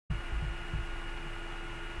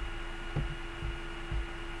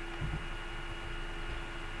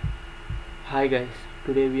Hi guys,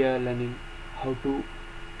 today we are learning how to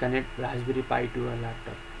connect Raspberry Pi to a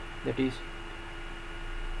laptop. That is,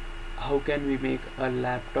 how can we make a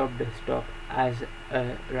laptop desktop as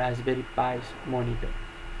a Raspberry Pi's monitor.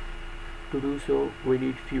 To do so, we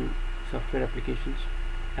need few software applications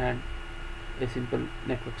and a simple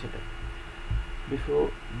network setup.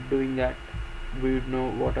 Before doing that, we would know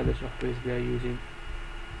what are the softwares we are using.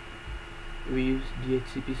 We use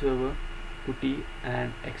DHCP server, Pvt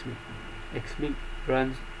and Xmig. Xmig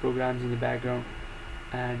runs programs in the background,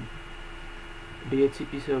 and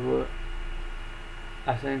DHCP server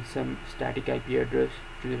assigns some static IP address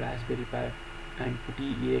to the Raspberry Pi, and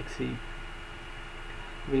Pvt exe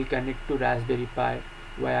will connect to Raspberry Pi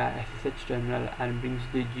via SSH terminal and brings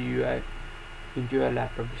the GUI into your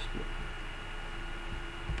laptop display.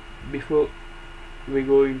 Before we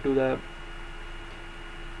go into the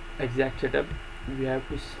exact setup, we have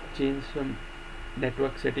to change some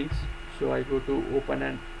network settings. So I go to open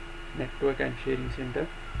and network and sharing center,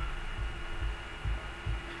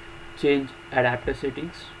 change adapter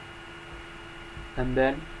settings, and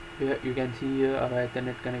then you can see here our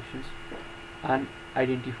Ethernet connections,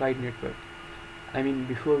 unidentified network. I mean,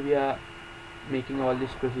 before we are making all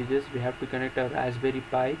these procedures, we have to connect a Raspberry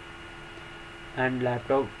Pi and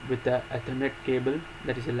laptop with the Ethernet cable,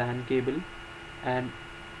 that is a LAN cable, and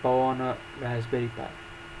power on a Raspberry Pi.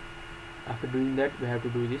 After doing that, we have to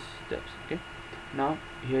do these steps. Okay, now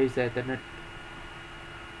here is the Ethernet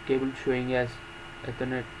cable showing as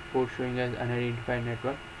Ethernet port showing as unidentified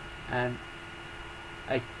network, and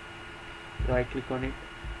I right click on it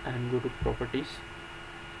and go to properties.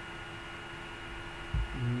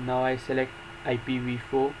 Now I select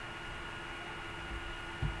IPv4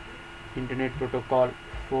 Internet Protocol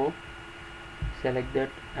 4, select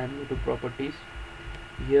that and go to properties.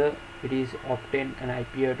 Here it is obtain an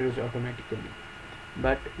IP address automatically,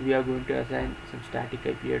 but we are going to assign some static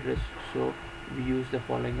IP address, so we use the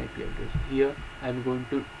following IP address. Here I am going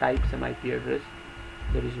to type some IP address,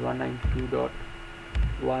 that is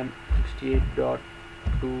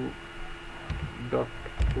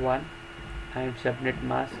 192.168.2.1 and subnet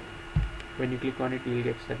mask. When you click on it, you will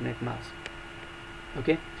get subnet mask.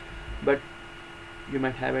 Okay, but you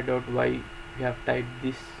might have a doubt why you have typed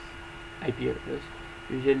this IP address.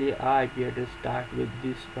 Usually our IP address start with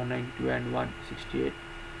this 192 and 168,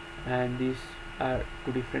 and these are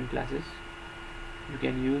two different classes. You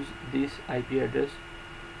can use this IP address,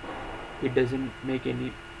 it doesn't make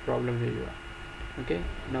any problem where you are. Okay,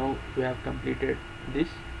 now we have completed this.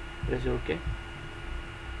 Press OK,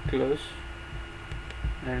 close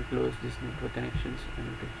and close this network connections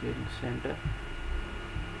and go to sharing center.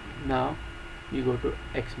 Now you go to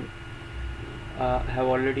Xmig. I have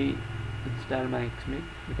already installed my Xmig.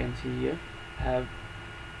 You can see here I have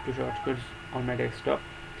two shortcuts on my desktop.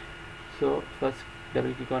 So first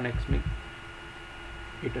double click on Xmig,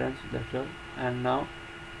 it runs, that's all. And now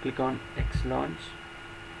click on X launch.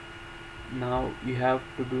 Now you have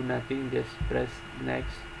to do nothing, just press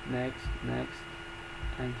next, next, next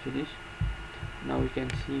and finish. Now you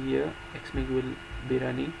can see here Xmig will be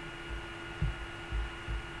running.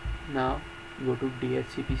 Now go to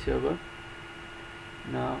DHCP server.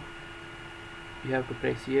 Now you have to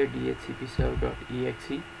press here DHCP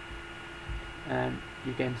server.exe, and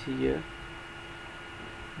you can see here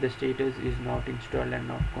the status is not installed and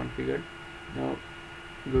not configured. Now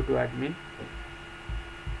go to admin.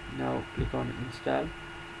 Now click on install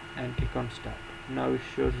and click on start. Now it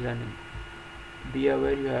shows running. Be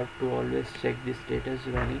aware, you have to always check this status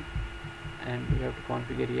running, and you have to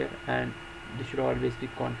configure here, and this should always be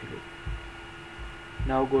configured.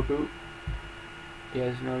 Now go to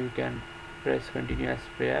yes, now you can press continue as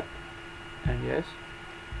spray app, and yes.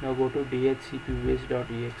 Now go to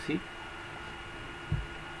dhcpwiz.exe,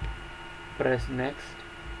 press next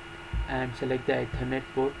and select the Ethernet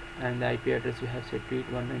port and the IP address we have set to it,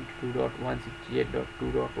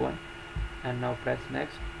 192.168.2.1, and now press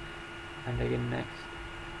next and again next.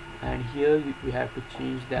 And here we have to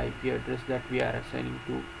change the IP address that we are assigning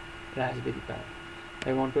to Raspberry Pi.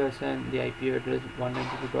 I want to assign the IP address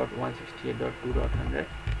 192.168.2.100,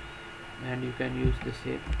 and you can use the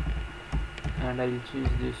same, and I will change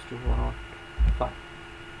this to 105.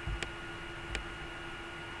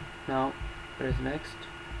 Now press next.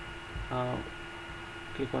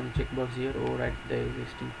 Click on the checkbox here, overwrite the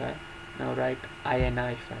existing file. Now write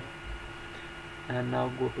ini file, and now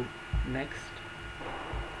go to next.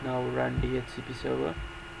 Now run DHCP server.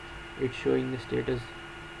 It's showing the status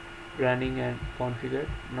running and configured.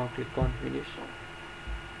 Now click on finish.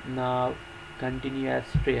 Now continue as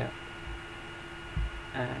spray app,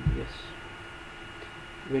 and yes,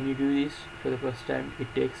 when you do this for the first time,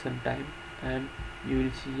 it takes some time, and you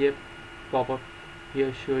will see a pop-up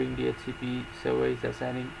here showing DHCP server is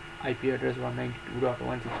assigning IP address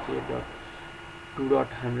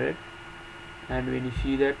 192.168.2.100, and when you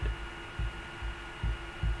see that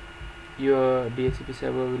your DHCP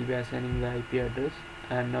server will be assigning the IP address.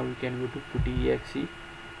 And now we can go to put.exe,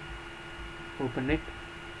 open it,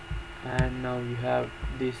 and now you have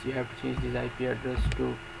this. You have to change this IP address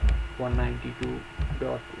to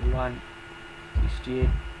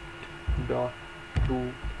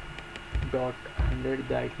 192.168.2.100,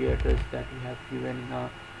 the IP address that we have given in our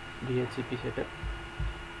DHCP setup.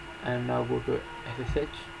 And now go to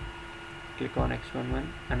SSH, click on X11,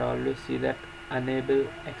 and always see that enable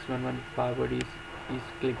X11 forward is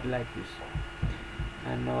clicked like this.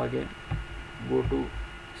 And now again go to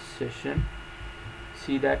session,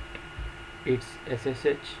 see that it's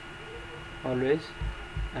SSH always,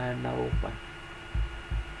 and now open.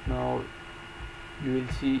 Now you will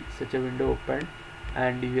see such a window open,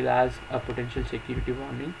 and you will ask a potential security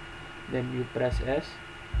warning. Then you press S.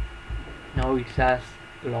 Now it says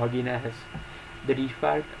login as. The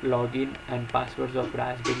default login and passwords of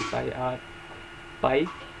Raspberry Pi are Pi,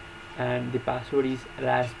 and the password is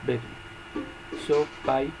Raspberry. So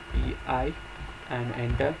Pi, Pi, and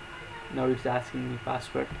enter. Now it's asking me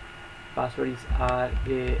password. Password is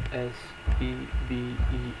RASPBERRY,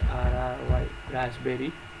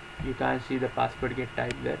 Raspberry. You can't see the password get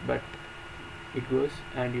typed there, but it goes,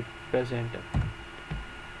 and you press enter.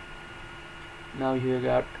 Now you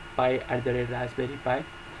got pi@Raspberry Pi.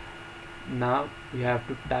 Now we have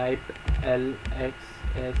to type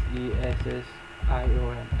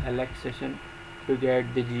LXSESSION session to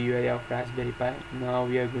get the GUI of Raspberry Pi. Now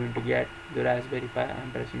we are going to get the Raspberry Pi.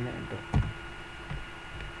 I'm pressing the enter.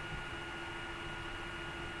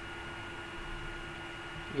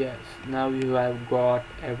 Yes, now you have got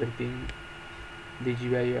everything, the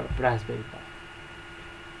GUI of Raspberry Pi.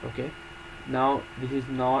 Okay, now this is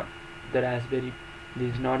not the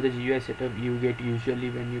GUI setup you get usually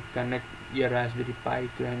when you connect your Raspberry Pi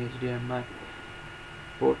to an HDMI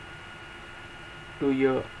port to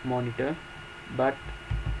your monitor, but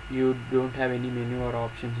you don't have any menu or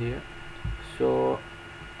options here. So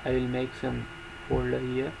I will make some folder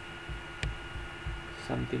here,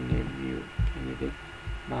 something name new, anything.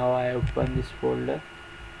 Now I open this folder.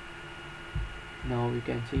 Now we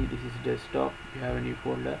can see this is desktop. You have a new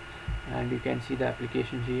folder, and you can see the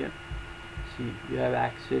applications here. See, you have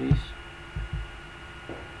accessories,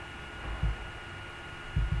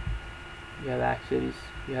 you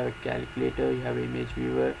have a calculator, you have image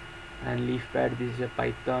viewer, and leafpad. This is a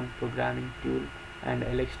Python programming tool, and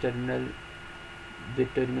LX terminal, the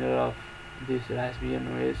terminal of this Raspberry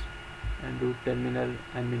OS, and root terminal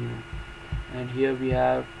and minimum. And here we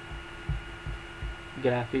have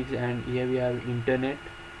graphics, and here we have internet.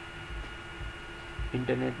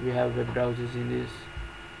 We have web browsers in this,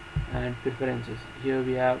 and preferences. Here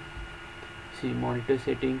we have, see, monitor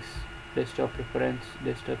settings, desktop preference,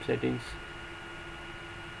 desktop settings,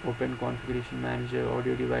 open configuration manager,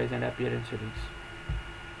 audio device, and appearance settings.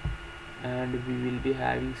 And we will be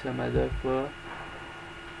having some other for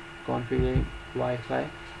configuring Wi-Fi.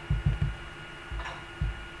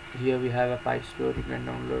 Here we have a Pi store. You can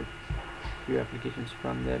download few applications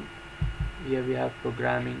from them. Here we have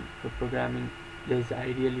programming. For programming, there is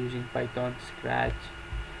ideal using Python, Scratch,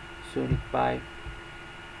 Sonic Pi,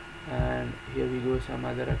 and here we go some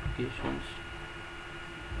other applications.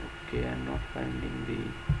 Okay, I'm not finding the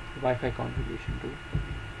Wi-Fi configuration tool.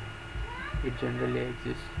 It generally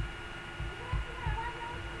exists.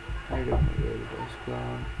 I don't know where it has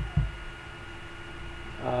gone.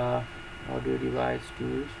 Audio device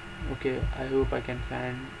tools. Okay, I hope I can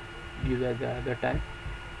find you that the other time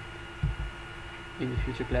in the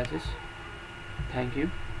future classes. Thank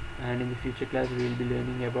you. And in the future class we will be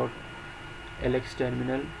learning about LX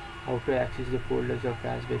terminal, how to access the folders of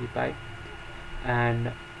Raspberry Pi,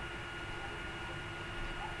 and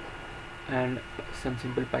some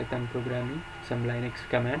simple Python programming, some Linux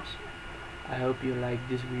commands. I hope you like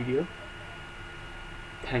this video.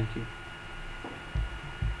 Thank you.